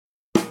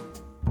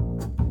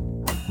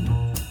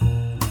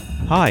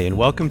Hi, and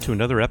welcome to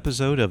another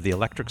episode of the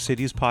Electric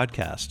Cities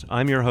podcast.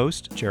 I'm your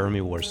host, Jeremy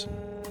Warson.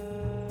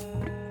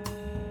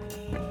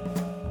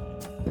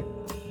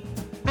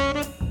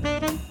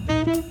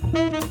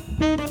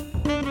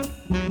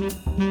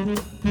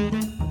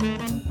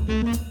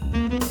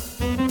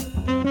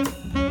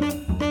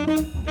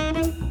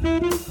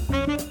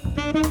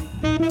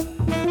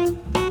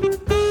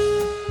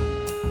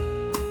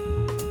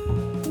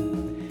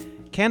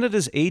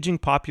 Canada's aging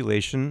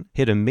population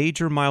hit a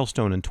major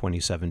milestone in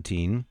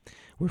 2017,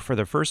 where for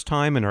the first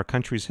time in our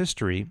country's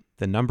history,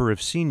 the number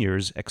of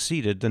seniors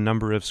exceeded the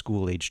number of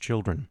school-aged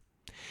children.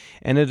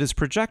 And it is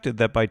projected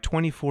that by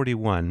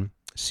 2041,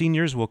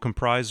 seniors will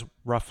comprise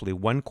roughly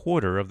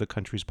 1/4 of the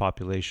country's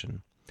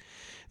population.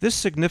 This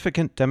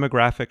significant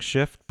demographic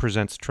shift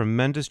presents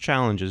tremendous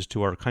challenges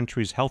to our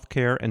country's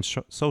healthcare and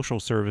social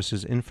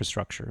services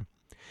infrastructure.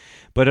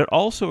 But it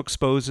also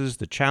exposes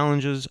the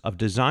challenges of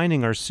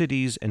designing our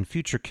cities and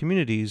future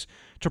communities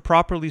to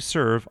properly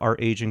serve our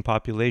aging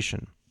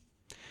population.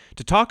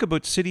 To talk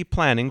about city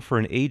planning for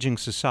an aging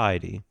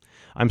society,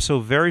 I'm so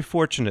very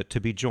fortunate to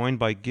be joined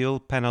by Gil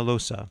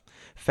Penalosa,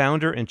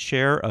 founder and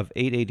chair of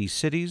 880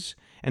 Cities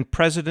and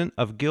president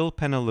of Gil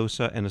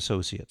Penalosa and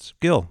Associates.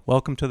 Gil,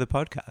 welcome to the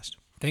podcast.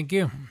 Thank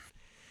you.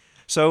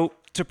 So,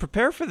 to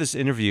prepare for this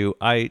interview,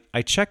 I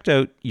checked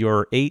out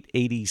your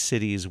 880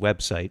 Cities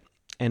website.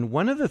 And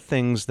one of the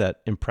things that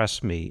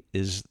impressed me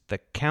is the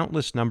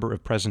countless number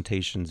of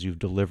presentations you've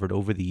delivered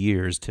over the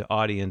years to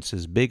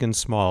audiences big and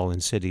small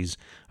in cities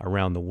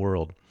around the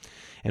world.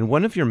 And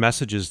one of your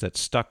messages that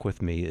stuck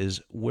with me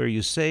is where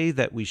you say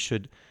that we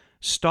should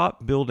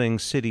stop building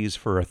cities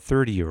for a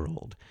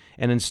 30-year-old,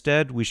 and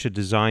instead we should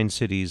design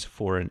cities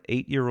for an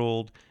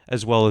 8-year-old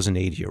as well as an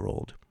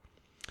 80-year-old.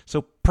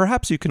 So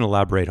perhaps you can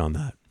elaborate on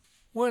that.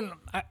 Well,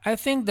 I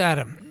think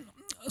that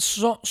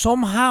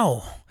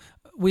somehow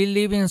we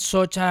live in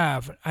such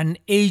an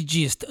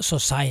ageist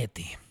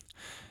society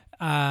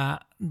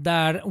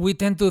that we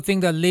tend to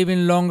think that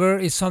living longer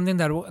is something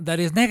that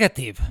is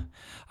negative.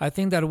 I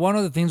think that one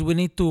of the things we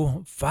need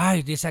to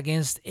fight is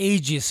against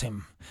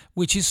ageism,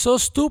 which is so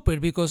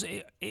stupid because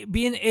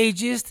being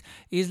ageist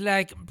is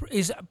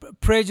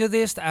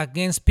prejudiced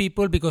against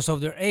people because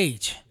of their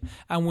age.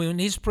 And when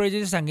it's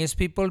prejudiced against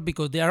people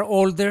because they are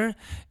older,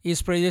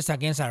 it's prejudice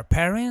against our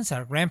parents,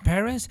 our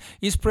grandparents,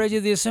 it's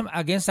prejudice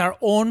against our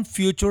own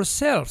future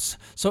selves.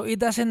 So it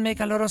doesn't make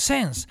a lot of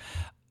sense.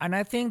 And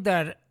I think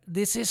that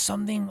this is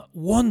something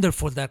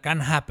wonderful that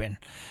can happen.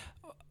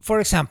 For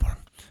example,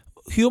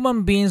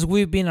 human beings,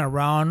 we've been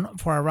around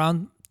for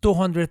around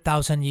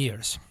 200,000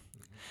 years.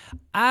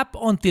 Up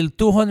until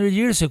 200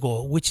 years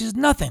ago, which is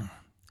nothing,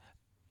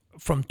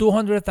 from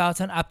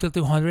 200,000 up to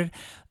 200,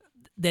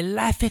 the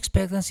life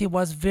expectancy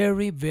was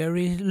very,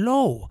 very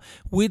low.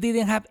 We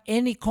didn't have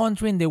any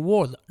country in the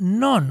world,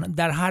 none,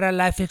 that had a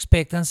life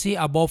expectancy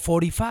above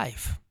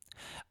 45.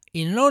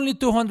 In only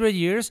 200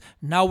 years,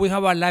 now we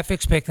have a life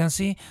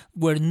expectancy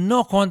where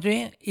no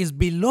country is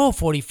below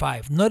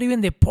 45, not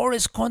even the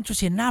poorest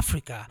countries in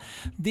Africa.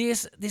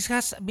 This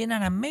has been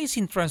an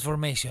amazing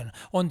transformation.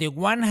 On the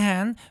one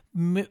hand,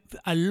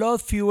 a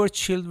lot fewer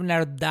children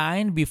are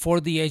dying before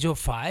the age of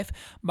 5,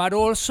 but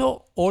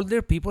also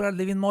older people are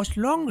living much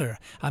longer,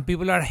 and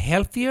people are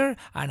healthier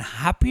and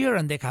happier,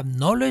 and they have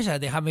knowledge,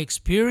 and they have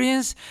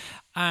experience,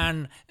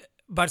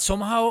 but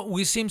somehow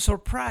we seem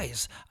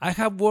surprised. I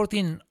have worked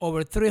in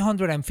over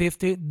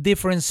 350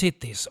 different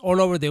cities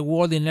all over the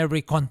world in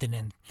every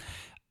continent.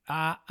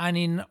 And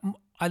in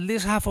at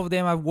least half of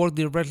them I've worked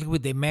directly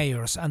with the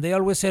mayors. And they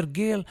always said,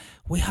 Gil,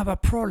 we have a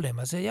problem.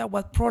 I said, yeah,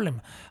 what problem?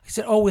 He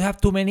said, we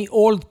have too many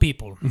old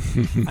people.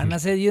 And I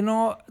said,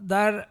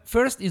 that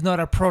first is not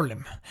a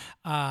problem.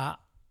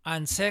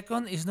 And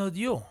second, it's not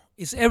you.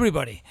 It's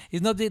everybody.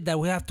 It's not that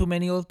we have too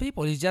many old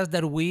people. It's just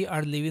that we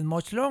are living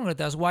much longer.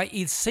 That's why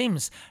it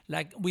seems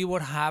like we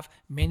would have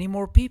many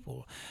more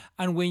people.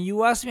 And when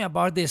you ask me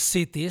about the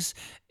cities,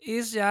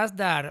 it's just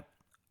that,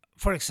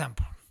 for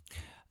example,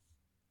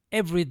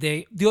 every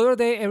day, the other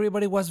day,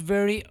 everybody was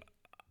very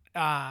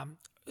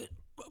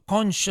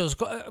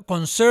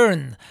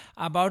concerned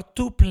about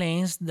 2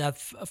 planes that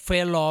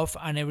fell off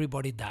and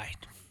everybody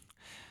died.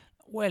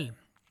 Well,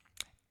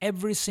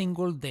 every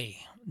single day,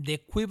 the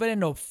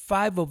equivalent of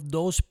 5 of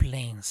those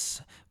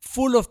planes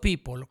full of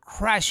people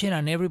crashing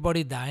and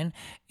everybody dying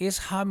is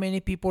how many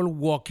people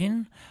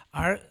walking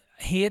are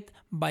hit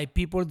by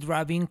people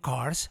driving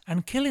cars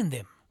and killing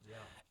them. Yeah.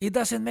 It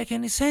doesn't make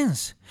any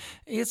sense.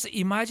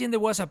 Imagine there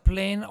was a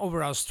plane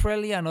over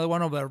Australia, another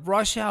one over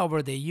Russia,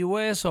 over the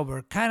US,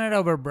 over Canada,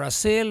 over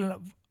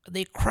Brazil.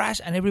 They crash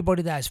and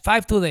everybody dies.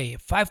 5 today,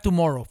 5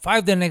 tomorrow,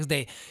 5 the next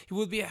day. It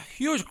would be a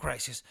huge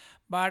crisis.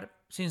 But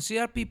since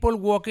there are people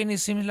walking, it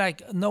seems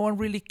like no one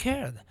really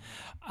cared.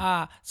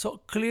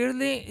 So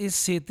clearly it's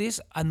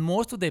cities, and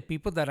most of the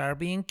people that are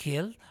being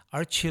killed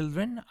are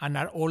children and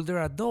are older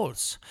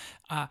adults.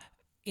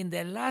 In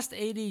the last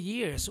 80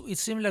 years, it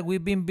seems like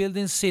we've been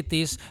building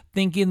cities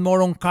thinking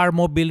more on car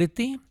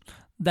mobility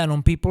than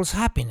on people's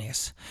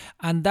happiness.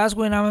 And that's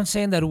when I'm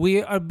saying that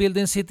we are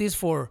building cities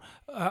for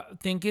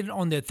thinking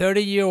on the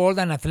 30-year-old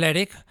and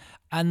athletic,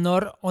 and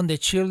not on the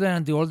children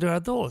and the older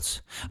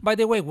adults. By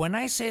the way, when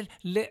I said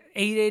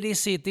 880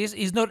 cities,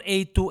 it's not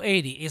 8 to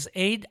 80, it's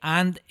 8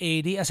 and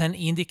 80 as an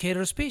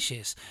indicator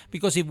species.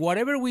 Because if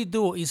whatever we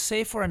do is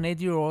safe for an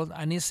 8-year-old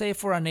and is safe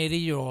for an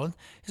 80-year-old,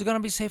 it's going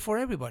to be safe for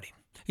everybody.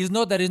 It's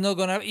not that it's not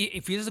going to,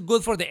 if it's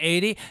good for the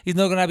 80, it's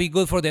not going to be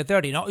good for the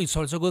 30. No, it's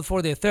also good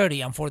for the 30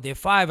 and for the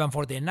 5 and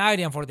for the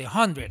 90 and for the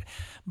 100.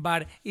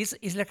 But it's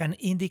like an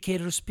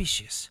indicator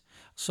species.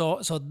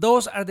 So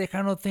those are the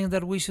kind of things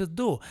that we should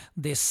do.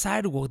 The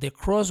sidewalk, the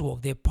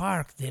crosswalk, the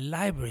park, the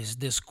libraries,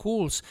 the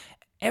schools,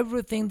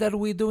 everything that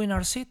we do in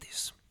our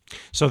cities.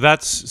 So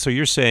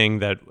you're saying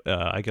that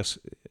I guess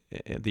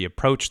the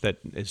approach that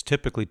is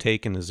typically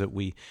taken is that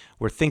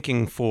we're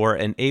thinking for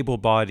an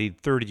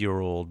able-bodied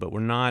 30-year-old, but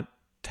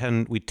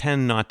we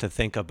tend not to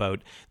think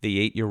about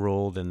the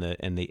 8-year-old and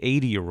the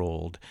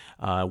 80-year-old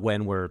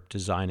when we're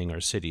designing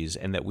our cities,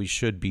 and that we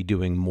should be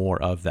doing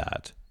more of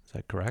that. Is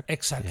that correct?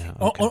 Exactly. Yeah,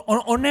 okay.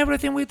 On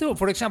everything we do.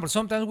 For example,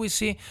 sometimes we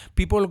see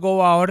people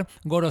go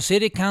to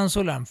city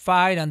council and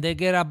fight, and they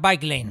get a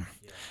bike lane.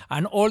 Yeah.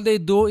 And all they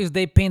do is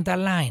they paint a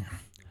line.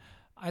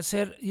 I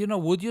said,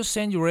 would you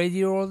send your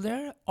 8-year-old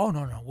there? Oh,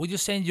 no. Would you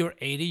send your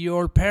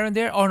 80-year-old parent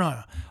there? Oh,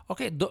 no.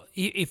 Okay,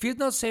 if it's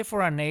not safe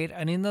for an 8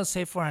 and it's not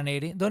safe for an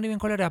 80, don't even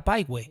call it a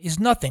bikeway. It's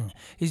nothing.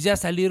 It's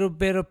just a little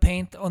bit of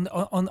paint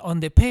on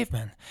the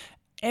pavement.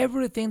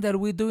 Everything that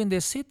we do in the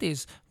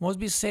cities must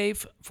be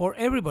safe for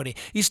everybody.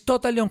 It's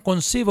totally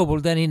inconceivable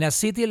that in a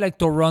city like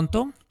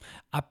Toronto,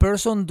 a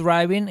person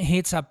driving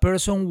hits a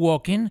person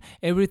walking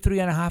every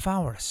 3.5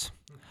 hours,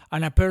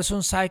 and a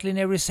person cycling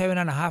every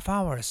 7.5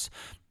 hours.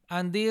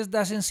 And this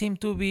doesn't seem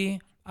to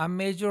be a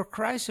major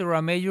crisis or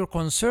a major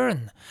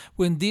concern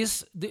when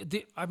these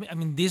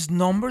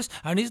numbers,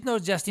 and it's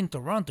not just in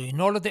Toronto, in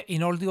all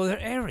the other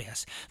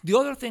areas. The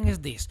other thing is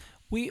this: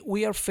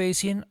 we are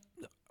facing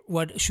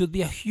what should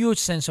be a huge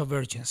sense of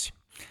urgency.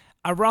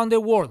 Around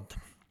the world,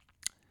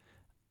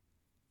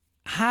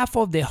 half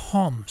of the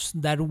homes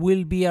that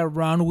will be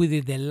around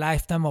within the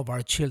lifetime of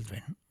our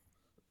children,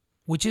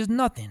 which is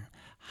nothing,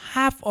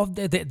 half of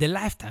the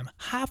lifetime,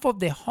 half of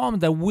the homes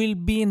that will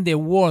be in the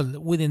world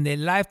within the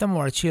lifetime of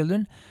our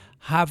children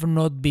have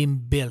not been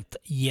built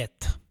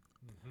yet.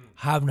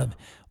 Have not.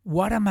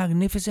 What a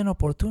magnificent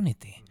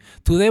opportunity.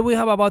 Today we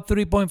have about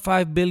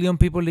 3.5 billion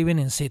people living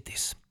in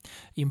cities.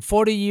 In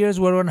 40 years,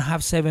 we're going to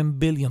have 7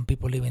 billion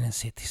people living in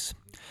cities.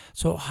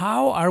 So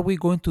how are we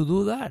going to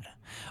do that?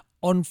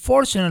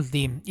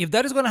 Unfortunately, if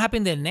that is going to happen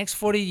in the next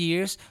 40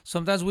 years,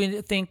 sometimes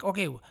we think,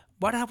 okay,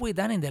 what have we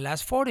done in the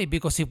last 40?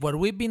 Because if what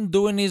we've been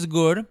doing is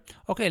good,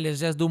 okay, let's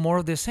just do more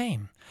of the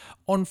same.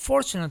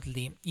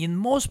 Unfortunately, in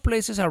most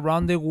places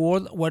around the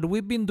world, what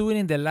we've been doing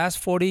in the last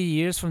 40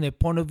 years from the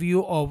point of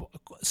view of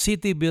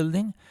city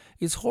building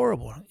is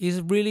horrible. It's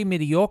really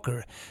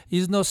mediocre.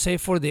 It's not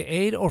safe for the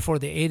 8 or for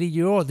the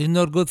 80-year-old. It's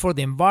not good for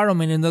the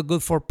environment. It's not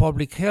good for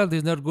public health.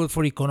 It's not good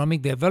for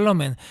economic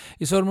development.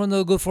 It's almost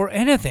not good for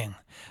anything.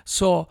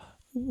 So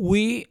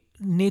we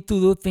need to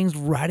do things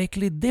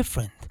radically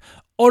different.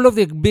 All of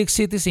the big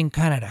cities in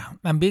Canada,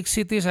 and big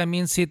cities, I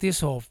mean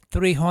cities of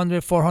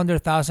 300,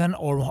 400,000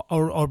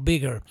 or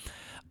bigger,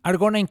 are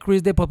going to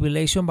increase the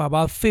population by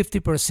about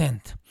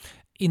 50%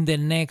 in the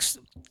next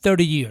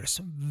 30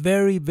 years.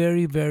 Very,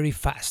 very, very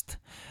fast.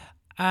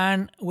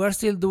 And we're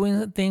still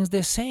doing things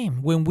the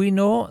same when we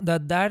know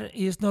that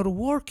is not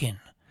working.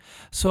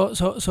 So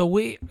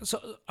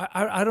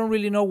I don't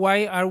really know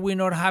why are we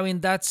not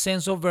having that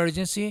sense of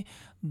urgency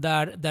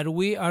that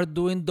we are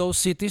doing those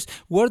cities.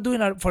 We're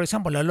doing, for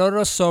example, a lot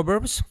of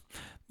suburbs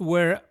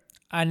where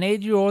an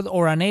 8-year-old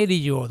or an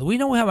 80-year-old, we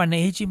know we have an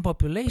aging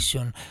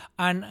population.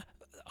 And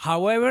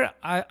however,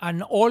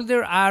 an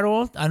older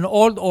adult,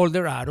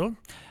 older adult,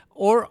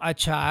 or a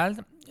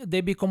child,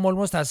 they become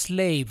almost a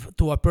slave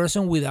to a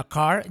person with a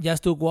car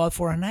just to go out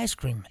for an ice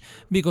cream,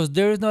 because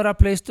there is not a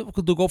place to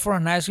go for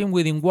an ice cream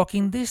within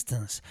walking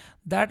distance.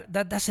 That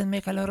doesn't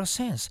make a lot of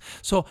sense.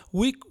 So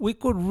we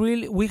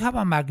have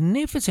a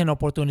magnificent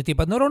opportunity,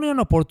 but not only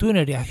an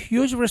opportunity, a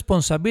huge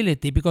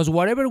responsibility, because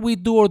whatever we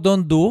do or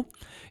don't do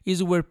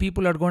is where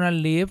people are going to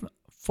live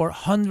for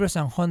hundreds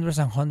and hundreds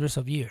and hundreds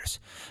of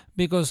years.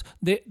 Because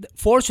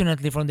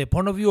fortunately, from the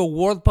point of view of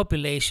world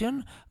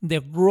population,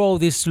 the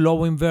growth is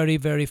slowing very,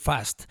 very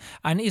fast.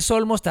 And it's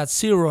almost at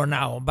zero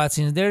now. But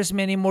since there's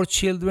many more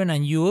children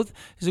and youth,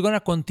 it's going to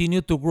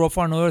continue to grow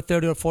for another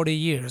 30 or 40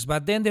 years.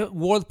 But then the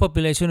world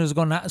population is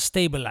going to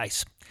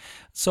stabilize.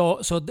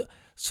 So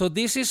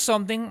this is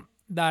something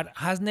that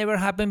has never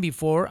happened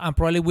before and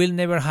probably will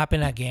never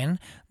happen again,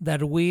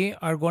 that we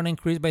are going to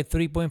increase by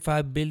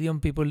 3.5 billion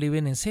people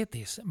living in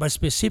cities, but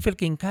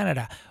specifically in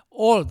Canada.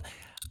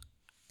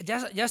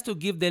 Just to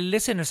give the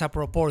listeners a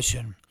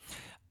proportion,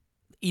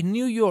 in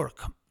New York,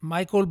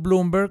 Michael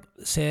Bloomberg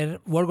said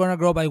we're going to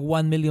grow by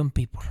 1 million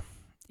people.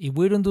 If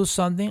we don't do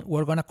something,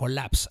 we're going to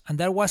collapse. And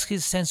that was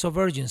his sense of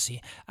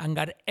urgency and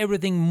got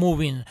everything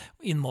moving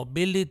in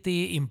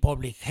mobility, in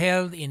public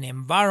health, in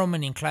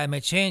environment, in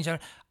climate change,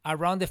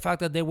 around the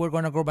fact that they were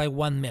going to grow by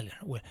 1 million.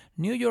 Well,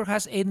 New York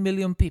has 8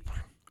 million people.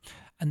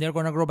 and they're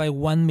going to grow by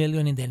 1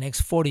 million in the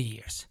next 40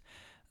 years.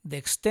 The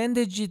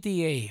extended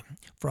GTA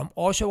from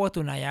Oshawa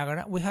to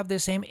Niagara, we have the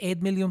same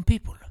 8 million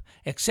people,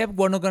 except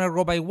we're not going to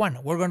grow by 1,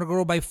 we're going to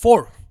grow by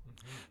 4.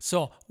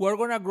 So we're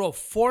going to grow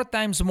 4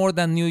 times more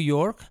than New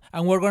York,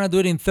 and we're going to do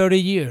it in 30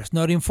 years,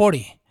 not in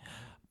 40.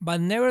 But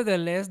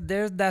nevertheless,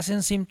 there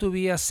doesn't seem to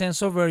be a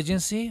sense of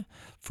urgency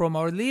from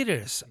our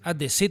leaders at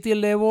the city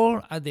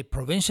level, at the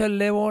provincial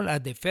level,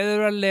 at the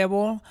federal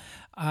level.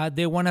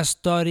 They want to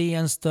study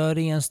and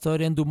study and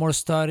study and do more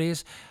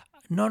studies.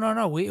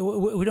 No. We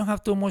don't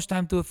have too much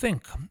time to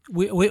think.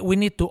 We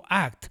need to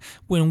act.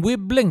 When we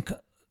blink,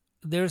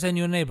 there's a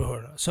new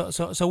neighborhood.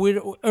 So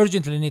we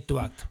urgently need to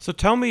act. So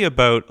tell me a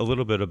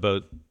little bit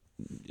about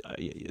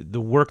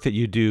the work that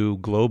you do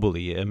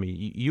globally. I mean,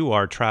 you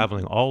are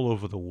traveling all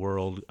over the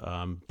world,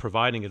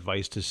 providing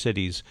advice to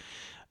cities.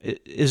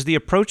 Is the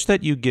approach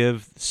that you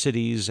give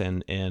cities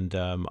and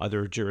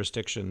other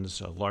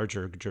jurisdictions,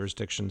 larger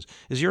jurisdictions,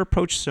 is your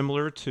approach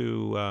similar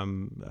to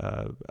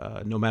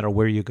no matter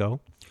where you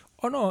go?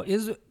 Oh no,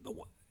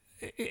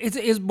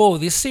 it's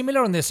both. It's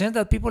similar in the sense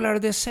that people are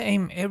the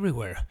same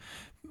everywhere.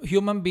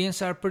 Human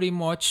beings are pretty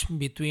much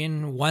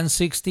between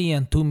 160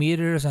 and 2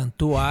 meters and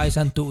 2 eyes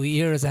and 2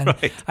 ears, and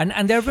right.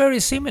 and they're very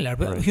similar.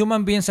 Right.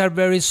 Human beings are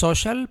very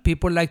social.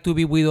 People like to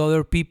be with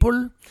other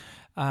people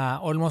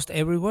almost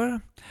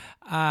everywhere.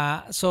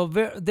 So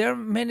there are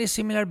many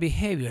similar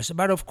behaviors,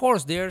 but of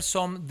course there are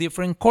some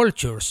different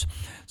cultures.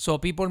 So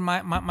people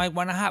might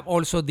want to have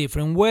also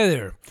different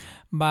weather.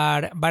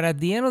 But at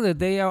the end of the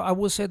day, I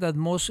would say that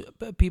most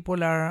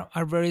people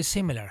are very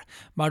similar.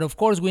 But of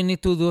course, we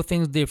need to do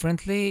things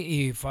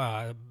differently. If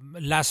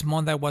last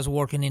month I was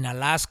working in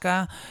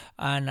Alaska,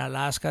 and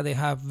Alaska they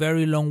have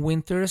very long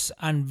winters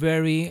and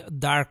very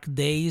dark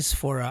days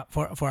for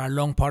a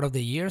long part of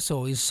the year.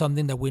 So it's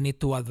something that we need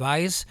to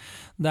advise.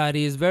 That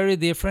is very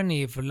different.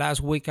 If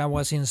last week I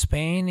was in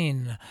Spain,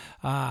 in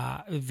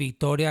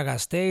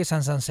Vitoria-Gasteiz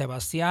and San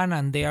Sebastian,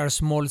 and they are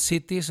small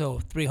cities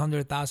of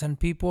 300,000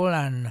 people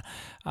and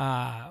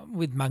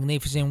with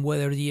magnificent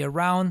weather year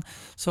round.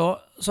 So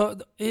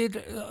it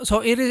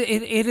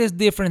is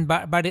different,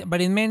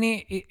 but in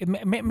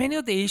many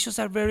of the issues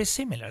are very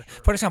similar.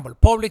 For example,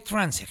 public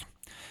transit.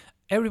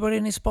 Everybody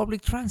needs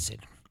public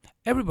transit.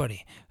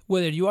 Everybody.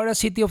 Whether you are a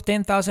city of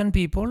 10,000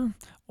 people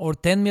or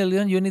 10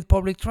 million, you need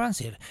public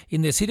transit.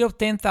 In the city of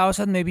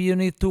 10,000, maybe you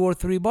need 2 or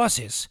 3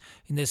 buses.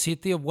 In the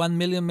city of 1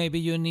 million, maybe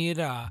you need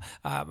a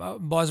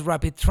bus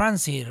rapid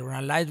transit or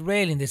a light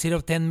rail. In the city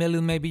of 10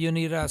 million, maybe you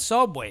need a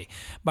subway.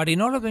 But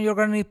in all of them, you're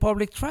going to need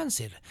public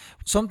transit.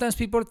 Sometimes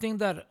people think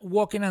that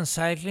walking and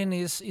cycling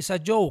is a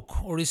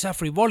joke or is a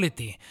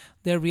frivolity.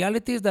 The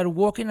reality is that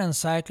walking and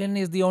cycling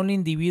is the only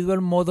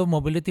individual mode of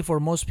mobility for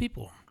most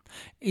people.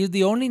 Is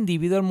the only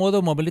individual mode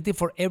of mobility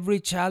for every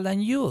child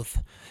and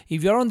youth.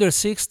 If you're under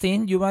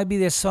 16, you might be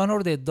the son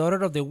or the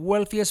daughter of the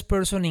wealthiest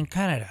person in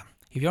Canada.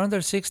 If you're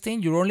under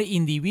 16, your only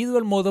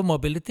individual mode of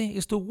mobility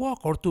is to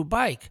walk or to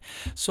bike.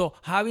 So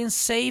having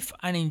safe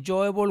and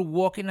enjoyable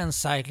walking and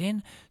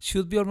cycling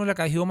should be almost like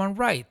a human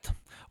right.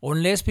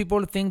 Unless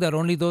people think that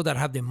only those that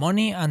have the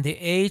money and the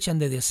age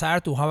and the desire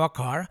to have a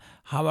car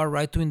have a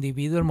right to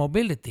individual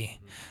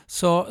mobility.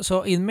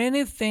 So in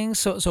many things,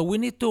 so we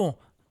need to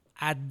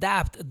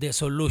adapt the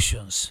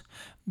solutions,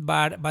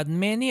 but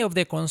many of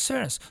the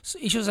concerns,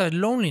 issues are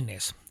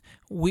loneliness.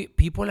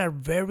 People are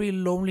very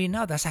lonely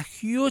now. That's a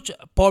huge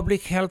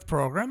public health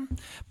problem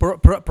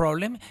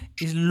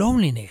is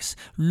loneliness.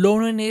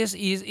 Loneliness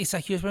is a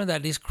huge problem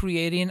that is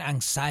creating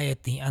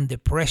anxiety and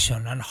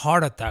depression and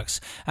heart attacks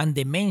and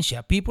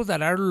dementia. People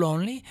that are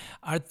lonely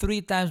are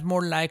 3 times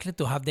more likely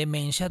to have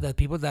dementia than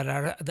people that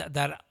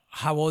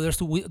have others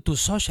to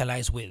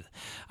socialize with.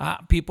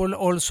 People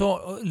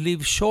also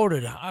live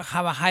shorter,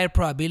 have a higher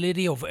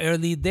probability of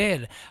early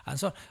death, and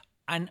so.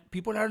 And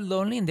people are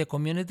lonely in the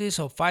communities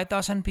of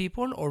 5,000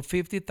 people or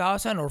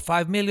 50,000 or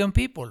 5 million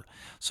people.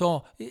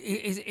 So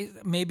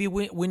maybe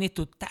we need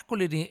to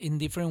tackle it in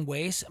different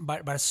ways,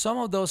 but some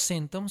of those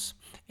symptoms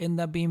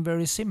end up being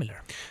very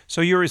similar.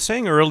 So you were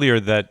saying earlier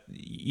that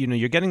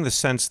you're getting the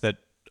sense that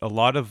a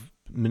lot of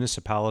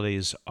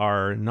municipalities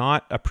are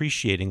not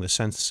appreciating the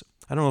sense,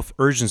 I don't know if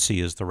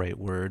urgency is the right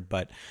word,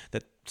 but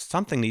that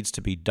something needs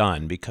to be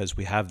done because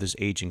we have this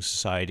aging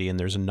society and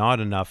there's not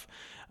enough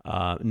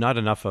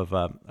of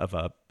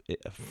a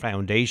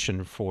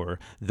foundation for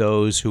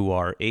those who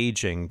are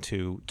aging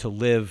to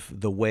live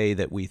the way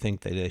that we think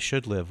that they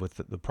should live with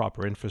the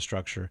proper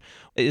infrastructure.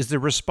 Is the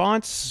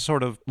response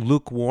sort of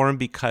lukewarm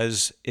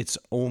because it's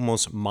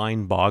almost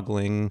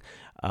mind-boggling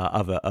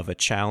of a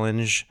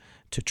challenge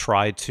to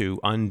try to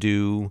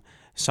undo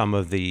some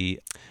of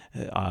the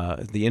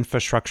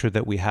infrastructure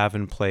that we have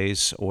in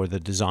place or the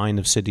design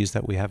of cities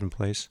that we have in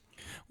place?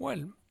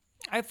 Well,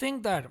 I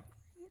think that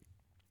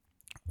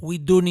we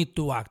do need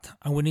to act,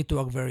 and we need to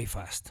act very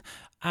fast.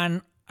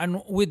 And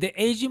with the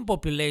aging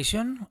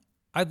population,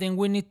 I think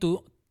we need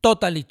to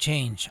totally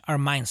change our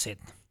mindset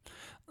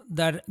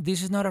that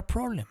this is not a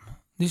problem.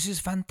 This is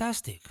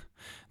fantastic.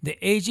 The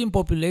aging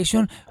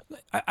population,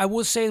 I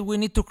would say we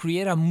need to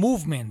create a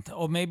movement,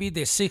 or maybe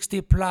the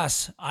 60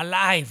 plus,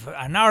 alive,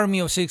 an army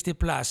of 60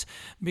 plus,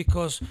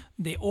 because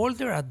the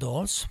older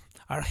adults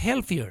are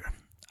healthier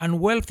and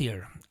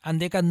wealthier, and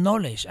they got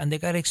knowledge and they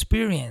got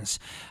experience,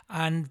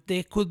 and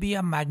they could be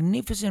a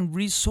magnificent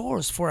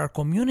resource for our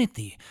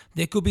community.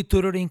 They could be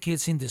tutoring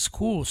kids in the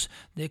schools.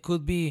 They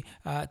could be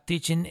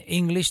teaching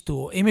English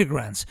to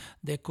immigrants.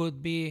 They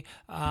could be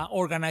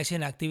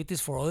organizing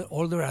activities for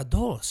older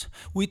adults.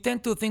 We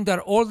tend to think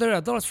that older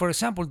adults, for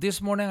example,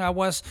 this morning I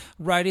was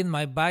riding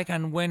my bike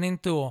and went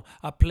into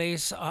a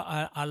place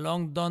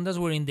along Dundas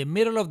where in the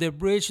middle of the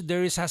bridge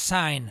there is a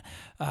sign,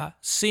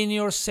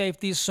 senior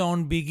safety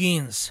zone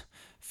begins.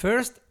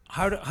 First,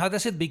 how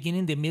does it begin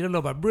in the middle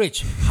of a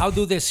bridge? How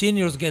do the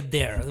seniors get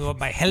there?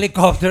 By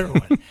helicopter?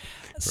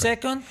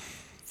 Second,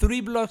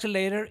 3 blocks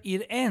later,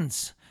 it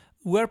ends.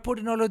 We're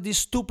putting all of these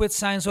stupid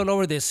signs all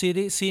over the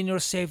city, senior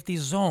safety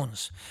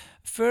zones.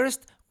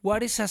 First,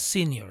 what is a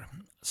senior?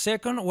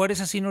 Second, what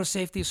is a senior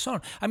safety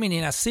zone? I mean,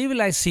 in a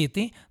civilized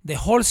city, the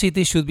whole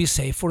city should be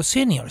safe for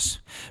seniors.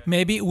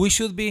 Maybe we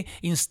should be,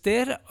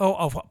 instead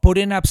of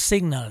putting up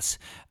signals,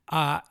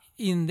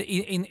 in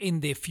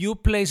the few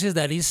places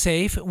that is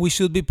safe, we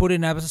should be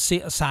putting up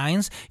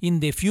signs in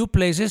the few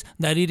places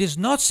that it is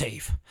not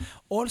safe.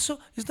 Also,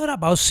 it's not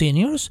about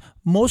seniors.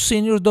 Most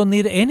seniors don't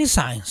need any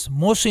signs.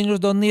 Most seniors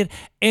don't need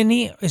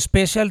any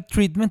special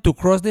treatment to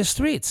cross the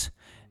streets.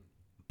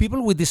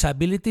 People with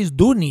disabilities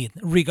do need,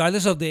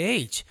 regardless of the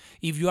age.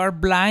 If you are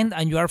blind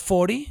and you are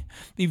 40,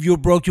 if you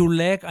broke your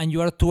leg and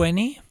you are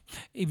 20,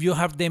 if you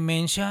have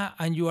dementia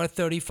and you are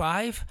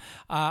 35,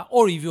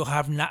 or if you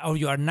have or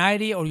you are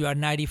 90 or you are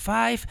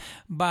 95,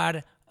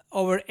 but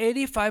over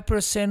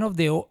 85% of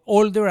the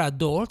older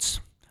adults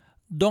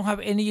don't have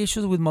any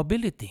issues with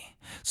mobility.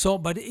 So,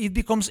 but it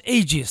becomes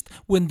ageist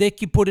when they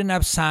keep putting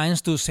up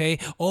signs to say,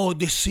 "Oh,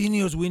 the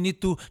seniors, we need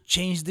to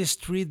change the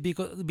street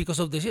because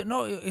of the."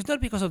 No, it's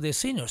not because of the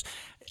seniors.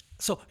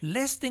 So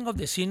let's think of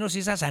the seniors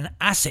as an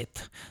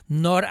asset,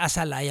 not as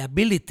a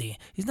liability.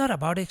 It's not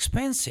about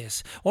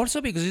expenses. Also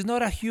because it's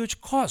not a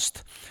huge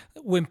cost.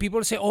 When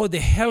people say, oh,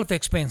 the health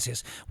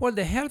expenses. Well,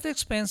 the health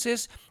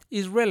expenses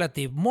is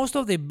relative. Most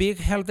of the big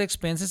health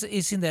expenses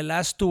is in the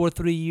last 2 or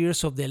 3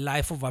 years of the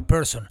life of a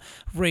person,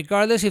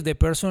 regardless if the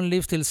person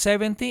lives till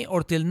 70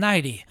 or till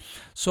 90.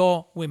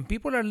 So when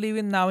people are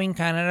living now in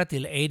Canada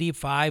till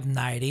 85,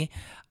 90,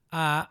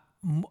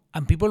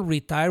 and people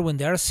retire when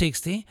they are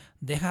 60,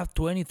 they have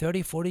 20,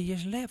 30, 40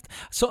 years left.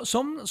 So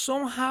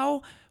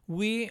somehow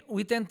we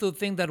tend to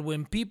think that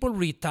when people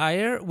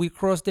retire, we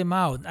cross them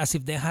out as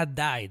if they had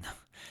died,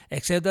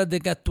 except that they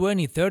got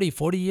 20, 30,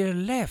 40 years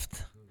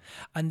left.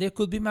 And they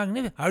could be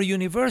magnificent. Our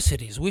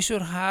universities, we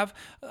should have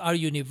our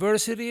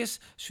universities,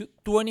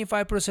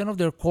 25% of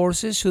their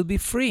courses should be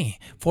free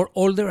for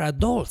older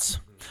adults.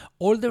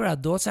 Older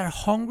adults are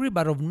hungry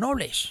but of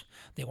knowledge.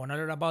 They want to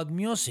learn about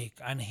music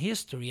and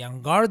history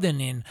and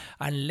gardening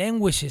and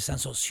languages and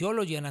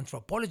sociology and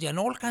anthropology and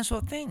all kinds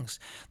of things.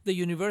 The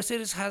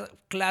universities have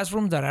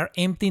classrooms that are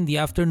empty in the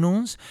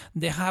afternoons.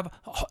 They have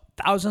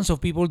thousands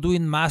of people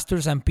doing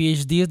masters and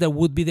PhDs that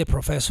would be the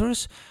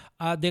professors.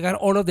 They got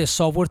all of the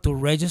software to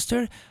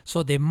register.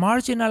 So the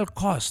marginal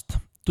cost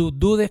to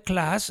do the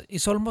class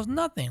is almost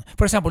nothing.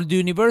 For example, the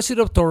University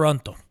of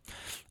Toronto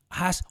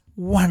has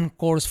one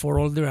course for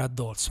older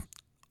adults.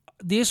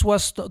 This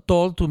was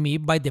told to me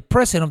by the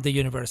president of the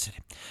university.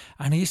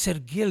 And he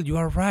said, Gil, you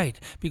are right.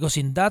 Because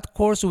in that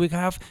course, we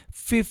have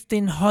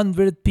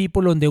 1,500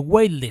 people on the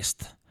wait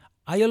list.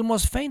 I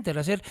almost fainted.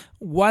 I said,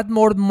 what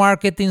more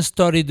marketing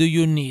study do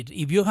you need?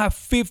 If you have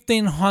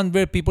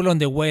 1,500 people on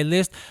the wait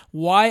list,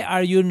 why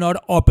are you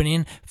not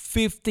opening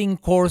 15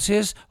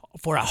 courses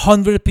for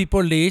 100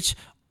 people each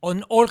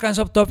on all kinds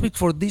of topics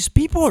for these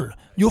people?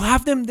 You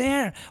have them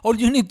there. All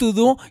you need to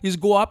do is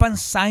go up and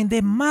sign the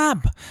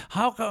map.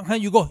 How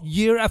can you go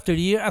year after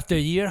year after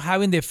year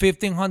having the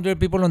 1,500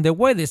 people on the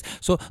wait list?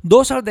 So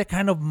those are the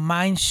kind of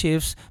mind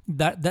shifts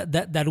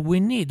that we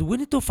need. We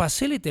need to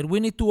facilitate.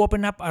 We need to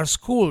open up our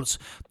schools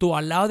to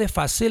allow the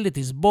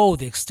facilities,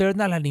 both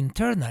external and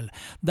internal,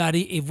 that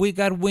if we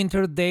got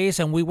winter days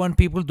and we want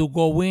people to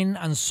go in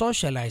and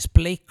socialize,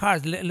 play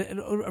cards.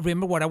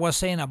 Remember what I was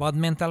saying about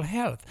mental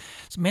health.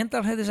 So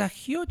mental health is a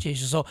huge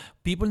issue. So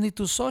people need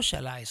to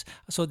socialize.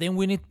 So then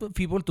we need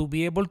people to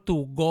be able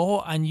to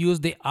go and use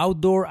the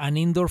outdoor and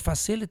indoor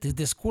facilities.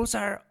 The schools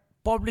are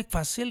public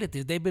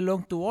facilities. They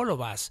belong to all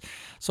of us.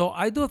 So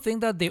I do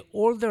think that the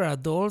older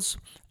adults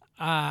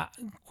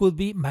could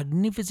be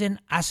magnificent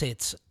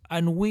assets,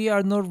 and we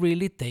are not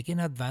really taking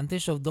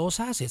advantage of those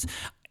assets.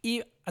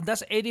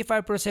 That's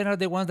 85% of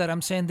the ones that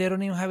I'm saying they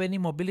don't even have any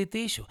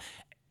mobility issue.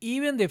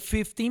 Even the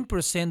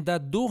 15%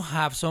 that do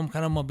have some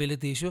kind of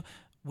mobility issue,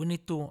 we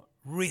need to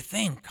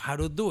rethink how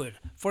to do it.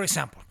 For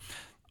example,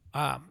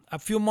 a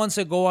few months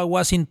ago, I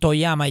was in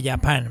Toyama,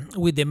 Japan,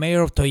 with the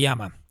mayor of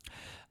Toyama.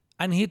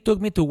 And he took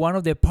me to one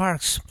of the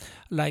parks,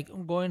 like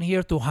going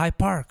here to Hyde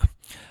Park.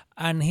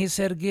 And he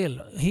said,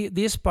 Gil,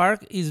 this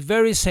park is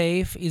very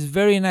safe, it's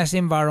very nice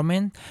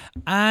environment,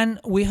 and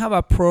we have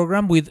a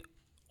program with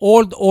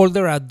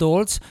older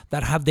adults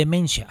that have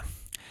dementia.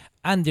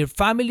 And their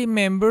family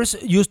members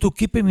used to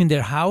keep him in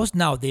their house.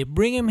 Now they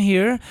bring him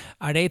here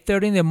at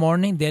 8:30 in the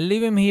morning. They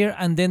leave him here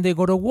and then they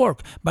go to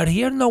work. But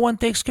here, no one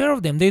takes care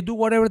of them. They do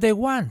whatever they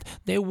want.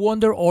 They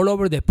wander all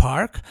over the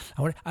park,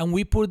 and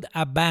we put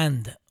a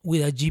band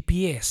with a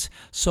GPS.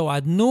 So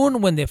at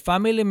noon, when the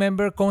family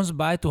member comes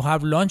by to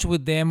have lunch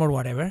with them or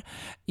whatever,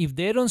 if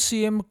they don't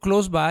see him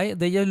close by,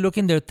 they just look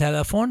in their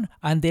telephone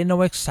and they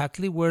know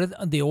exactly where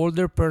the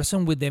older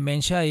person with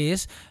dementia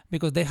is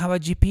because they have a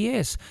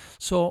GPS.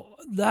 So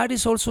that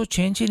is also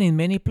changing in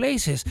many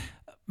places.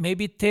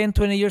 Maybe 10,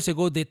 20 years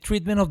ago, the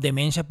treatment of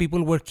dementia,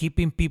 people were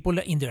keeping people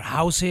in their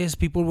houses.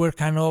 People were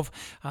kind of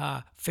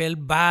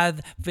felt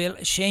bad,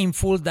 felt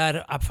shameful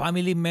that a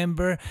family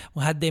member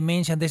had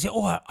dementia. And they say,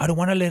 oh, I don't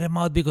want to let them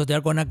out because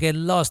they're going to get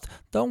lost.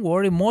 Don't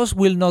worry, most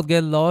will not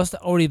get lost.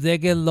 Or if they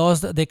get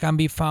lost, they can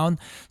be found.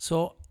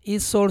 So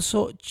it's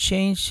also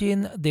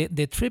changing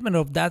the treatment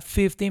of that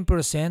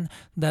 15%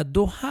 that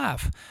do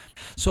have.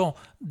 So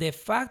the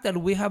fact that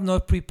we have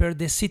not prepared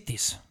the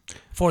cities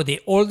for the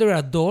older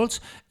adults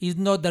is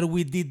not that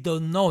we did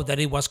not know that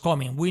it was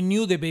coming. We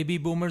knew the baby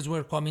boomers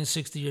were coming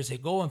 60 years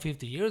ago and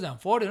 50 years and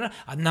 40,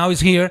 and now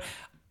it's here,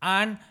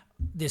 and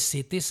the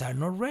cities are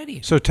not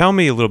ready. So tell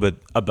me a little bit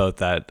about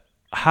that.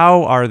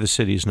 How are the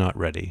cities not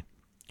ready?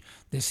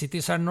 The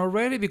cities are not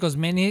ready because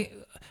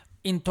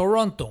in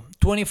Toronto,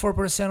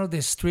 24% of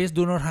the streets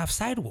do not have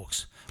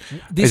sidewalks.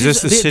 Is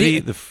this the city?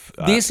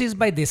 This is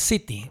by the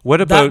city.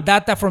 What about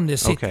data from the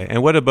city? Okay,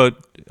 and what about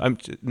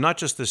not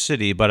just the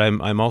city, but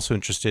I'm also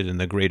interested in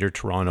the Greater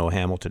Toronto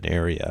Hamilton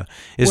area.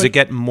 It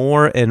get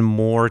more and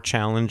more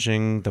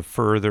challenging the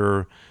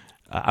further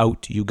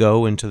out you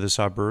go into the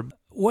suburb?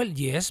 Well,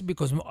 yes,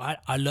 because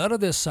a lot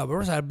of the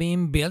suburbs are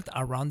being built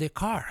around the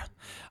car,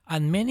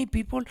 and many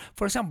people,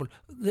 for example,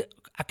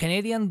 a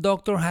Canadian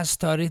doctor has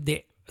studied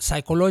the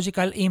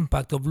psychological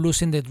impact of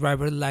losing the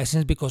driver's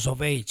license because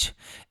of age.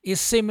 It's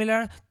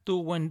similar to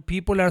when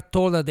people are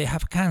told that they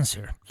have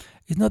cancer.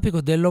 It's not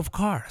because they love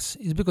cars.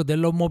 It's because they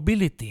love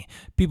mobility.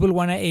 People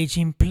want to age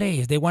in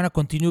place. They want to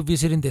continue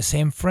visiting the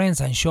same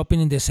friends and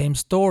shopping in the same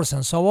stores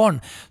and so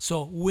on.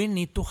 So we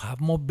need to have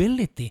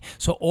mobility.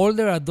 So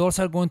older adults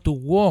are going to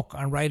walk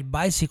and ride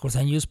bicycles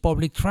and use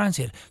public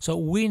transit. So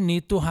we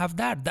need to have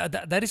that.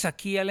 That is a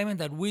key element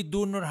that we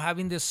do not have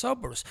in the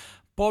suburbs.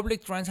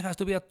 Public transit has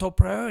to be a top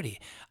priority.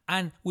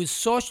 And with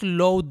such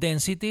low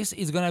densities,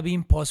 it's going to be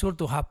impossible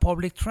to have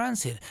public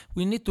transit.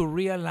 We need to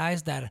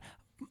realize that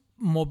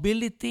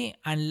mobility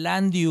and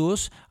land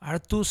use are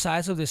two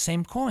sides of the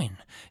same coin.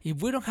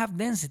 If we don't have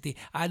density,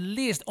 at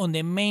least on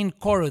the main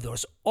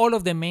corridors, all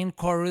of the main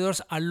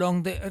corridors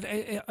along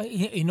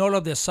in all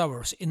of the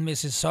suburbs, in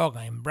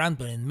Mississauga, in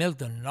Brampton, in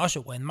Milton, in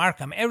Oshawa, in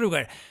Markham,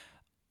 everywhere,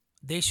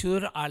 they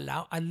should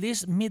allow at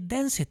least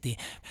mid-density.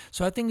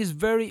 So I think it's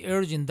very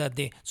urgent that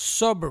the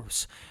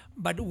suburbs,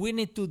 but we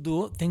need to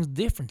do things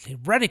differently,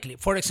 radically.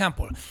 For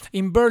example,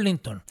 in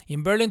Burlington, they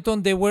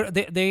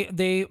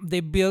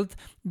built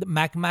the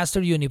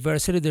McMaster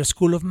University, their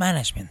School of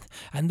Management,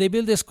 and they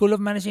built the School of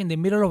Management in the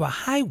middle of a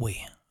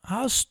highway.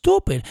 How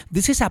stupid!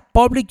 This is a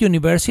public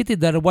university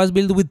that was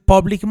built with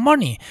public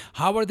money.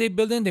 How are they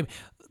building them?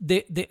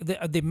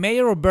 The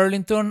mayor of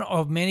Burlington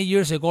of many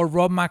years ago,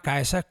 Rob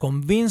McIsaac,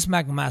 convinced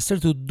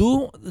McMaster to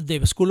do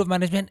the School of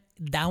Management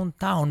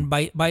downtown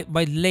by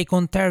Lake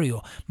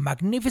Ontario.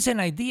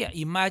 Magnificent idea.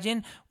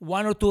 Imagine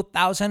 1,000 or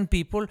 2,000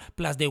 people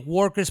plus the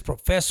workers,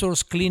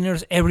 professors,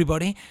 cleaners,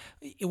 everybody.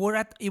 It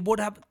would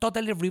have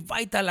totally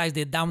revitalized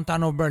the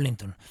downtown of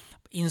Burlington.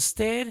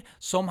 Instead,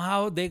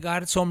 somehow they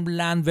got some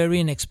land very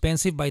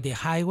inexpensive by the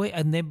highway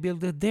and they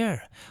built it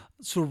there,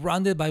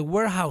 surrounded by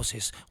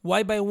warehouses.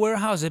 Why by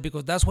warehouses?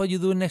 Because that's what you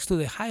do next to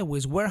the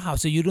highways,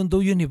 warehouses. You don't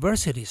do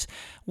universities.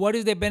 What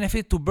is the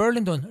benefit to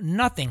Burlington?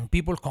 Nothing.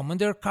 People come in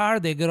their car,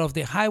 they get off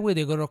the highway,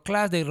 they go to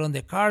class, they run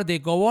the car, they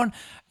go on.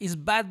 It's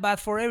bad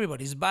for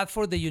everybody. It's bad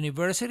for the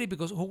university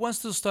because who wants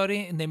to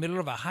study in the middle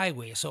of a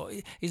highway? So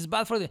it's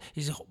bad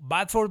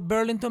for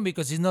Burlington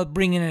because it's not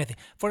bringing anything.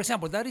 For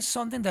example, that is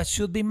something that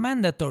should be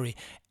mandatory.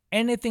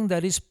 Anything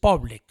that is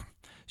public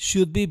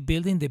should be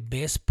built in the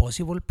best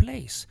possible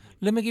place.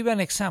 Let me give you an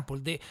example.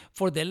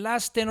 For the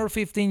last 10 or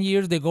 15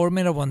 years, the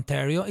government of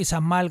Ontario is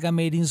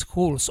amalgamating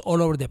schools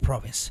all over the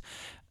province.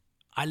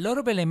 A lot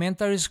of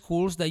elementary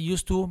schools that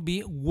used to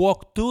be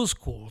walk-to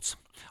schools,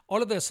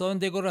 all of a sudden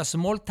they go to a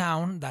small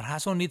town that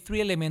has only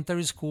 3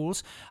 elementary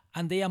schools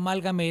and they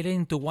amalgamate it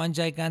into one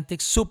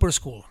gigantic super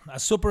school, a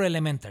super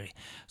elementary.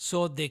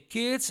 So the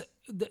kids,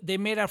 they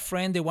made a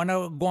friend, they want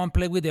to go and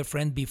play with their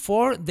friend.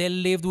 Before, they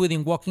lived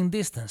within walking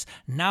distance.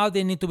 Now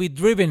they need to be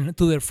driven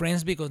to their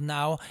friends because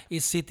now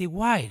it's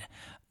citywide.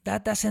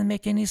 That doesn't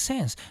make any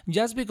sense.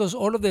 Just because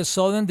all of a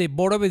sudden the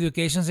Board of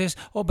Education says,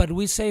 oh, but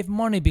we save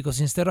money because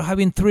instead of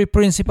having 3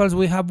 principals,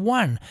 we have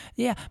 1.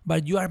 Yeah,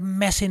 but you are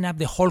messing up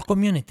the whole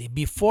community.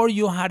 Before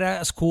you had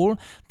a school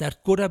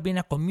that could have been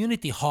a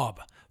community hub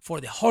for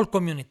the whole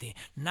community.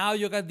 Now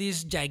you got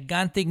this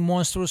gigantic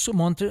monster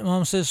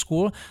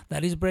school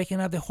that is breaking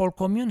up the whole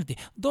community.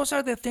 Those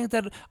are the things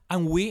that,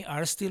 and we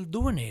are still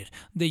doing it.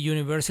 The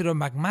University of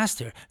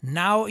McMaster.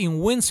 Now in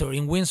Windsor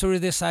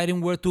is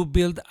deciding where to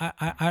build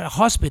a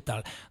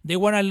hospital. They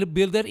want to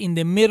build it in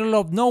the middle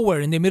of nowhere,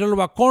 in the middle of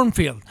a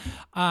cornfield.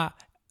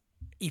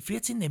 If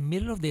it's in the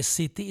middle of the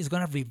city, it's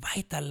going to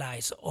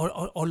revitalize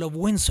all of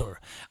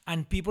Windsor.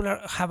 And people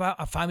have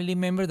a family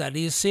member that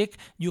is sick.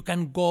 You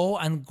can go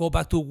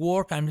back to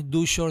work and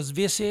do short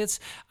visits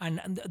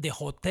and the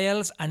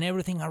hotels and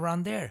everything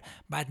around there.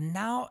 But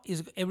now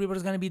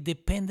everybody's going to be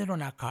dependent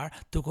on a car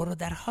to go to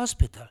that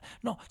hospital.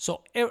 No,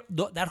 so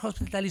that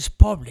hospital is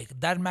public.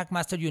 That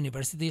McMaster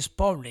University is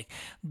public.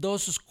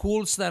 Those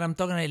schools that I'm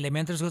talking about,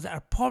 elementary schools, are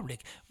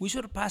public. We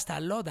should pass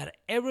a law that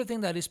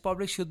everything that is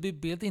public should be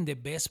built in the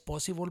best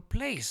possible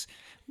place.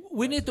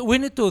 We need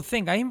to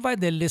think. I invite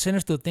the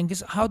listeners to think: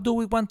 is how do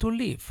we want to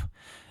live?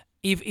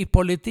 If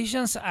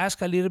politicians ask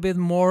a little bit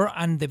more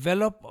and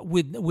develop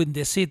with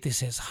the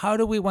citizens, how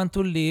do we want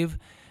to live?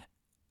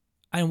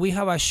 And we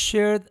have a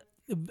shared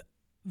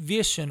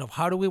vision of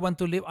how do we want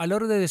to live, a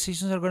lot of the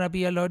decisions are going to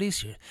be a lot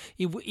easier.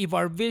 If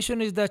our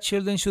vision is that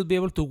children should be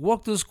able to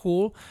walk to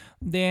school,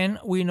 then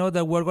we know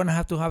that we're going to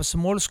have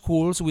small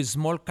schools with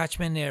small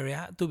catchment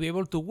area to be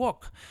able to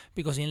walk,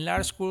 because in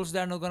large schools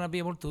they're not going to be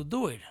able to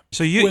do it.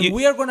 So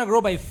we are going to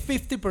grow by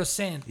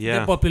 50%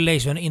 the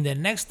population in the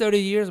next 30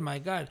 years, my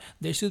God,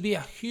 there should be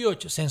a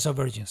huge sense of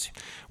urgency.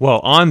 Well,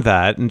 on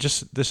that, and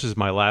just this is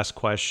my last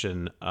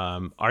question,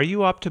 are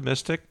you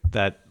optimistic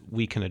that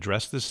we can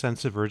address this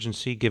sense of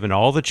urgency, given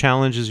all the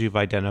challenges you've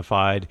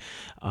identified,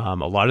 a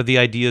lot of the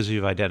ideas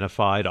you've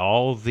identified,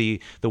 all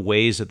the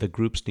ways that the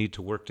groups need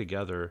to work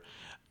together?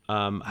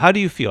 How do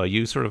you feel? Are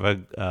you sort of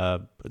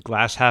a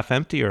glass half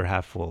empty or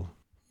half full?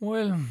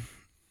 Well,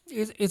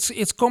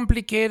 it's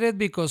complicated,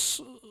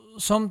 because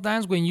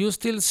sometimes when you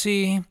still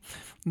see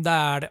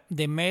that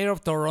the mayor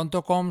of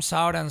Toronto comes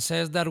out and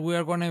says that we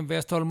are going to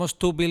invest almost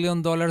 $2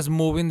 billion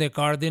moving the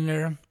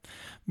Gardiner,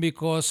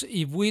 because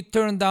if we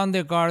turn down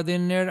the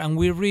Gardiner and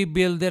we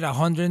rebuild it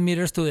 100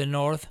 meters to the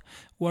north,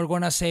 we're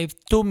going to save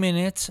 2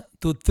 minutes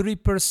to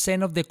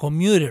 3% of the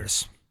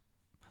commuters.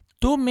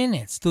 2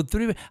 minutes to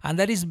 3, and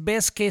that is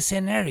best case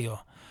scenario.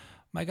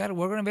 My God,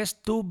 we're going to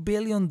invest $2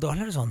 billion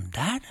on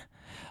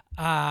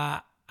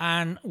that?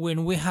 And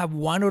when we have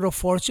one out of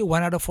four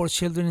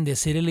children in the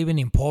city living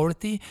in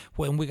poverty,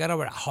 when we got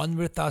over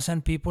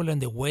 100,000 people on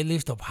the wait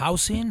list of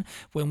housing,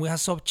 when we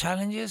have some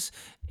challenges,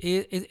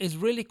 it's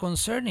really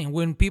concerning.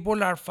 When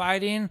people are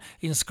fighting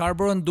in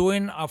Scarborough and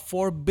doing a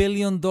 $4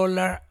 billion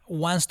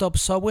one-stop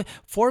subway,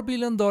 $4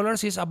 billion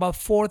is about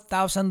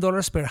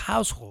 $4,000 per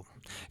household.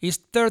 It's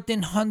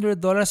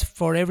 $1,300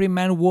 for every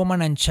man,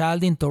 woman, and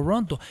child in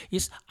Toronto.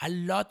 It's a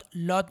lot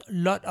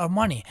of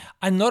money.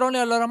 And not only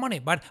a lot of money,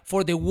 but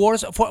for the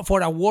worst,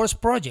 for a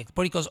worst project.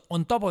 Because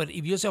on top of it,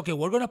 if you say, okay,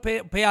 we're going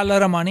to pay a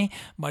lot of money,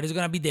 but it's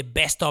going to be the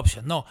best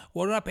option. No,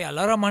 we're going to pay a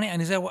lot of money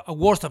and it's a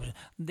worst option.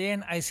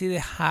 Then I see the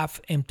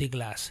half-empty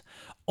glass.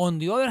 On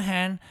the other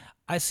hand,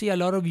 I see a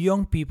lot of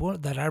young people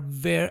that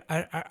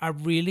are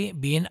really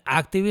being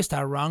activists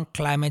around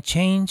climate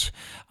change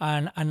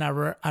and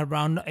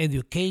around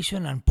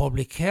education and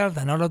public health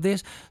and all of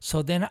this.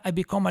 So then I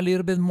become a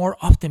little bit more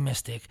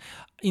optimistic.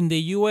 In the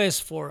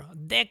U.S. for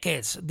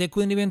decades, they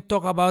couldn't even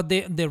talk about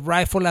the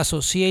Rifle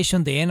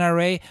Association, the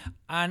NRA,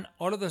 and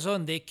all of a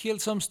sudden they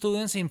killed some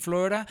students in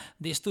Florida.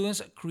 The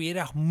students create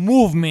a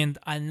movement,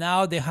 and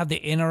now they have the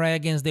NRA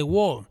against the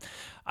wall.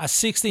 A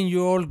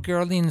 16-year-old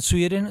girl in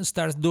Sweden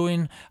starts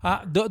doing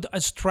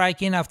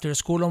striking after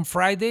school on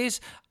Fridays,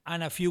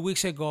 and a few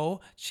weeks ago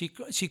she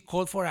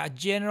called for a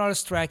general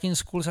strike in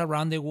schools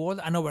around the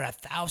world, and over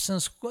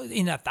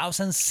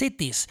 1,000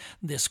 cities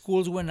the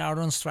schools went out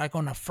on strike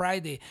on a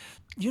Friday.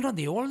 You know,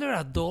 the older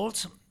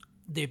adults,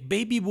 the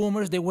baby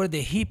boomers, they were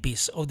the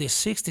hippies of the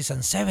 60s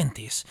and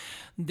 70s.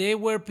 They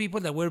were people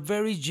that were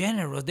very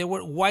generous. They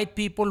were white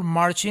people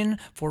marching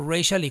for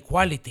racial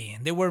equality.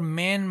 They were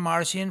men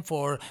marching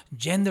for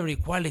gender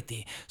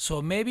equality.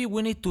 So maybe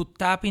we need to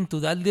tap into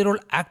that little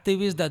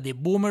activist that the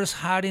boomers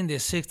had in the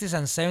 60s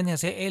and 70s and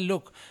say, hey,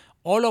 look,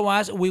 all of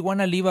us, we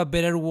want to leave a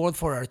better world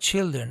for our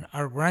children,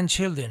 our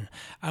grandchildren,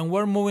 and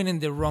we're moving in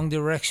the wrong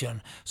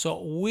direction. So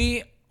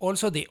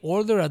also, the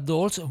older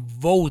adults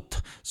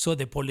vote, so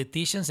the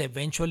politicians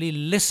eventually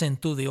listen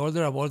to the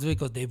older adults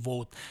because they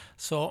vote.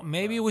 So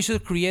maybe we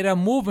should create a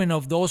movement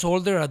of those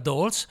older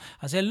adults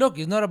and say, look,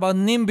 it's not about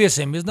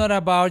NIMBYism. It's not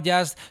about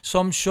just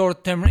some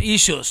short-term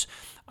issues.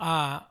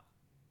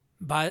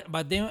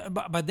 But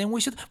then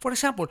we should, for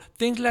example,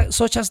 things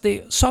such as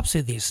the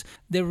subsidies.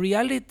 The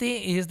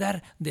reality is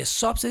that the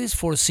subsidies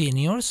for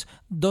seniors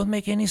don't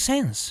make any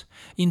sense.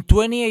 In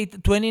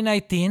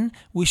 2019,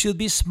 we should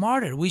be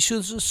smarter. We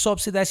should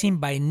subsidize him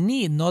by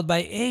need, not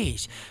by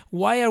age.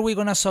 Why are we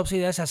going to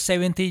subsidize a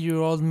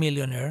 70-year-old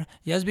millionaire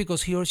just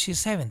because he or she is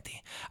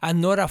 70, and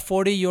not a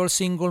 40-year-old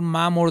single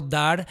mom or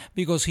dad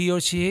because he or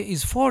she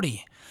is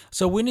 40?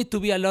 So we need to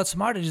be a lot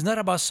smarter. It's not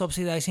about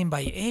subsidizing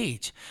by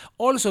age.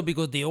 Also,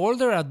 because the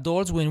older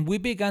adults, when we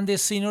began the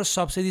senior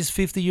subsidies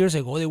 50 years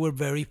ago, they were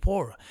very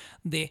poor.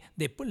 The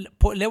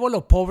level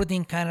of poverty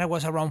in Canada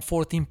was around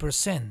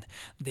 14%.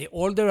 The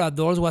older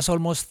adults was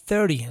almost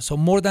 30, so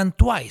more than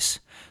twice.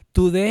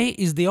 Today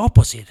is the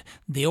opposite.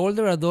 The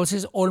older adults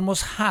is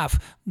almost half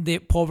the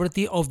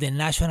poverty of the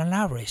national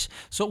average.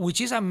 So, which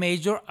is a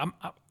major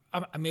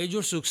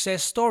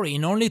success story.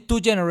 In only 2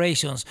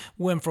 generations,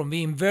 went from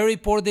being very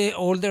poor, the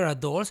older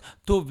adults,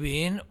 to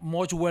being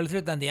much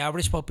wealthier than the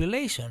average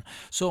population.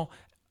 So,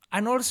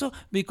 and also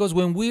because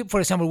when we,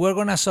 for example, we're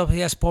going to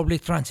subsidize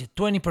public transit,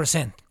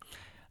 20%.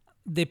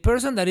 The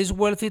person that is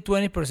wealthy,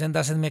 20%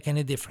 doesn't make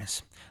any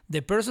difference.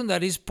 The person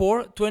that is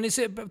poor,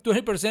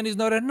 20% is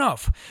not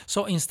enough.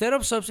 So instead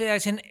of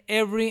subsidizing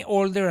every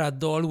older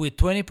adult with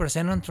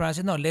 20% on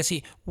transit, no, let's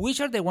see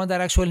which are the ones that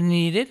actually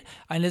need it,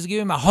 and let's give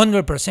them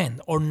 100%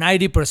 or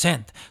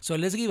 90%. So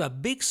let's give a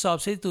big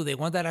subsidy to the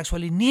ones that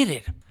actually need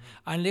it,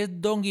 and let's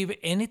don't give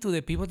any to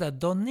the people that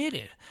don't need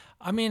it.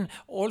 I mean,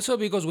 also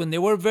because when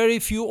there were very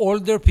few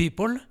older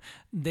people,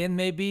 then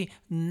maybe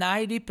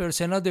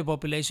 90% of the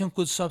population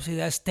could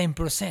subsidize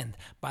 10%.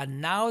 But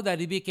now that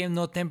it became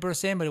not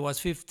 10%, but it was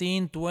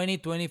 15, 20,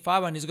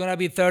 25, and it's going to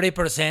be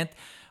 30%,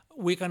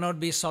 we cannot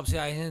be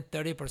subsidizing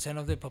 30%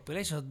 of the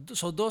population.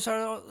 So those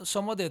are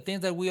some of the things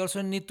that we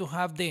also need to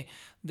have the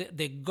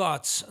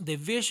guts, the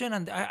vision,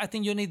 and I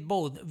think you need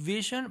both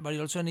vision, but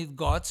you also need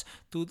guts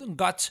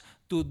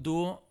to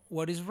do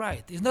what is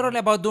right. It's not only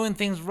about doing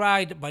things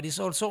right, but it's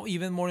also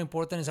even more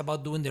important, it's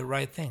about doing the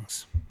right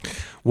things.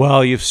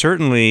 Well, it's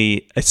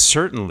certainly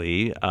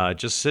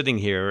just sitting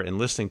here and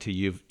listening to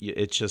you,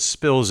 it just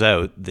spills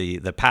out the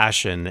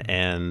passion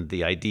and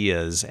the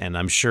ideas. And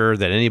I'm sure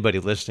that anybody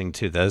listening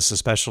to this,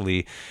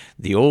 especially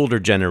the older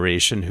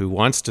generation who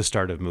wants to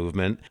start a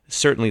movement,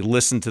 certainly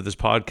listen to this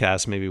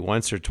podcast maybe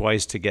once or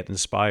twice to get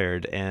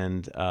inspired.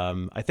 And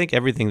I think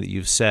everything that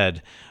you've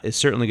said is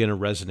certainly going to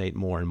resonate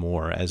more and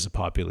more as the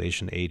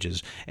population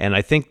ages. And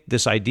I think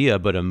this idea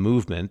about a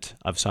movement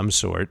of some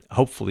sort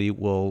hopefully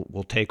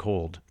will take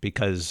hold,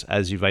 because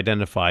as you've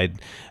identified,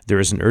 there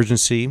is an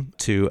urgency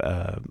to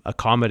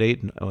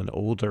accommodate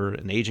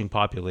an aging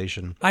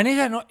population. And it's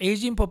an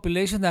aging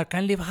population that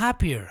can live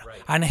happier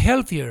and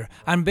healthier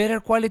and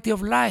better quality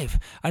of life.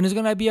 And it's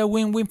going to be a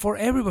win-win for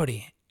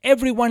everybody.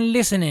 Everyone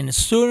listening,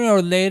 sooner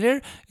or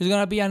later, is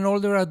going to be an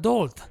older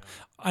adult.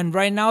 And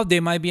right now, they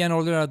might be an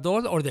older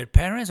adult or their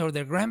parents or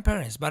their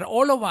grandparents. But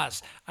all of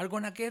us are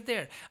going to get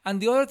there. And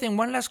the other thing,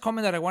 one last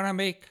comment that I want to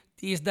make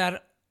is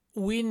that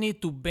we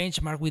need to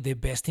benchmark with the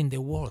best in the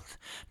world,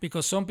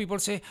 because some people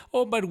say,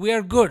 oh, but we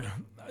are good.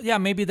 Yeah,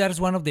 maybe that's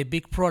one of the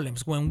big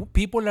problems.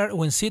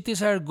 When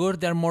cities are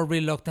good, they're more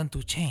reluctant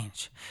to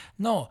change.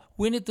 No,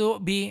 we need to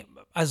be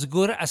as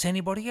good as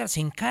anybody else.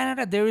 In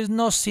Canada, there is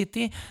no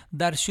city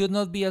that should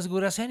not be as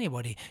good as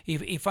anybody.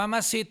 If I'm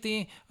a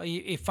city,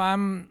 if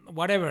I'm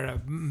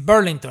whatever,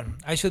 Burlington,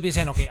 I should be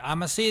saying, okay,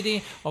 I'm a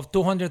city of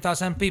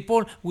 200,000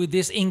 people with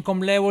this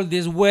income level,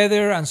 this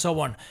weather, and so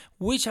on.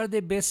 Which are the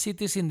best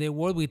cities in the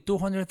world with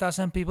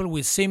 200,000 people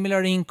with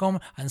similar income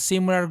and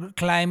similar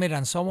climate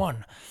and so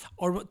on?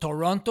 Or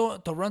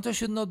Toronto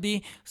should not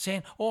be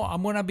saying, oh,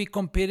 I'm going to be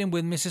competing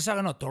with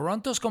Mississauga. No,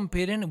 Toronto's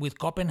competing with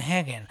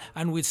Copenhagen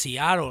and with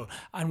Seattle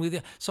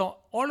so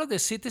all of the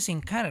cities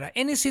in Canada,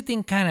 any city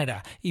in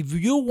Canada, if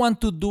you want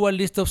to do a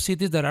list of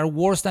cities that are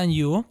worse than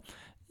you,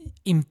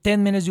 in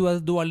 10 minutes you will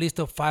do a list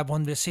of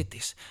 500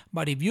 cities.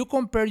 But if you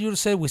compare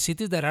yourself with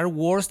cities that are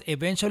worse,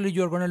 eventually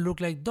you're going to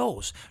look like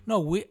those.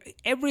 No,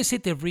 every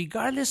city,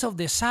 regardless of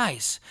the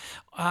size,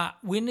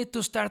 we need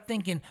to start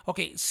thinking,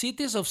 okay,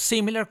 cities of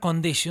similar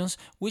conditions,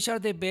 which are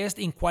the best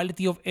in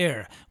quality of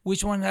air?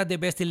 Which ones are the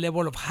best in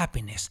level of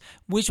happiness?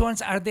 Where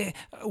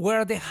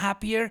are the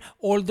happier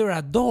older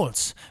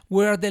adults?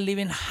 Where are they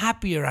living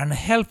happier and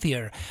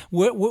healthier?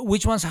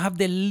 Which ones have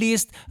the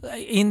least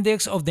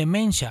index of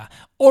dementia?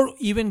 Or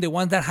even the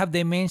ones that have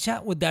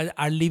dementia that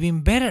are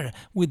living better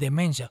with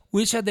dementia?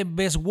 Which are the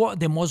most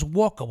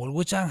walkable?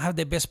 Which one have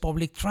the best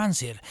public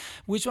transit?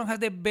 Which one has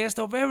the best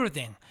of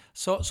everything?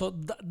 So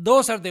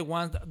those are the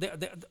ones.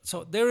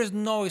 So there is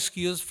no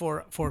excuse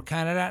for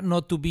Canada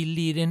not to be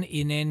leading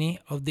in any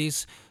of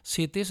these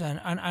cities, and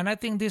I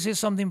think this is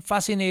something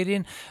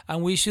fascinating,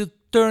 and we should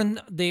turn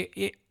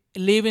the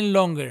living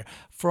longer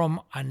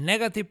from a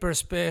negative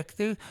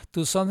perspective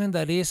to something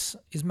that is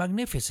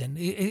magnificent.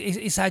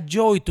 It's a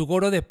joy to go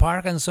to the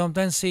park and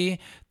sometimes see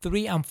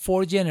 3 and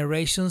 4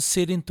 generations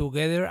sitting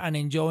together and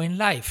enjoying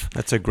life.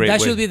 That's a great way.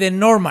 That should be the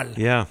normal,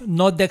 yeah,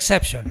 not the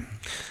exception.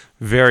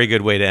 Very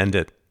good way to end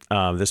it.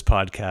 This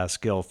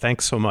podcast. Gil,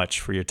 thanks so much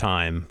for your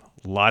time.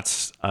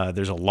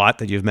 There's a lot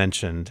that you've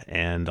mentioned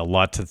and a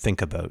lot to think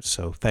about.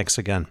 So thanks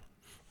again.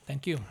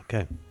 Thank you.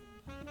 Okay.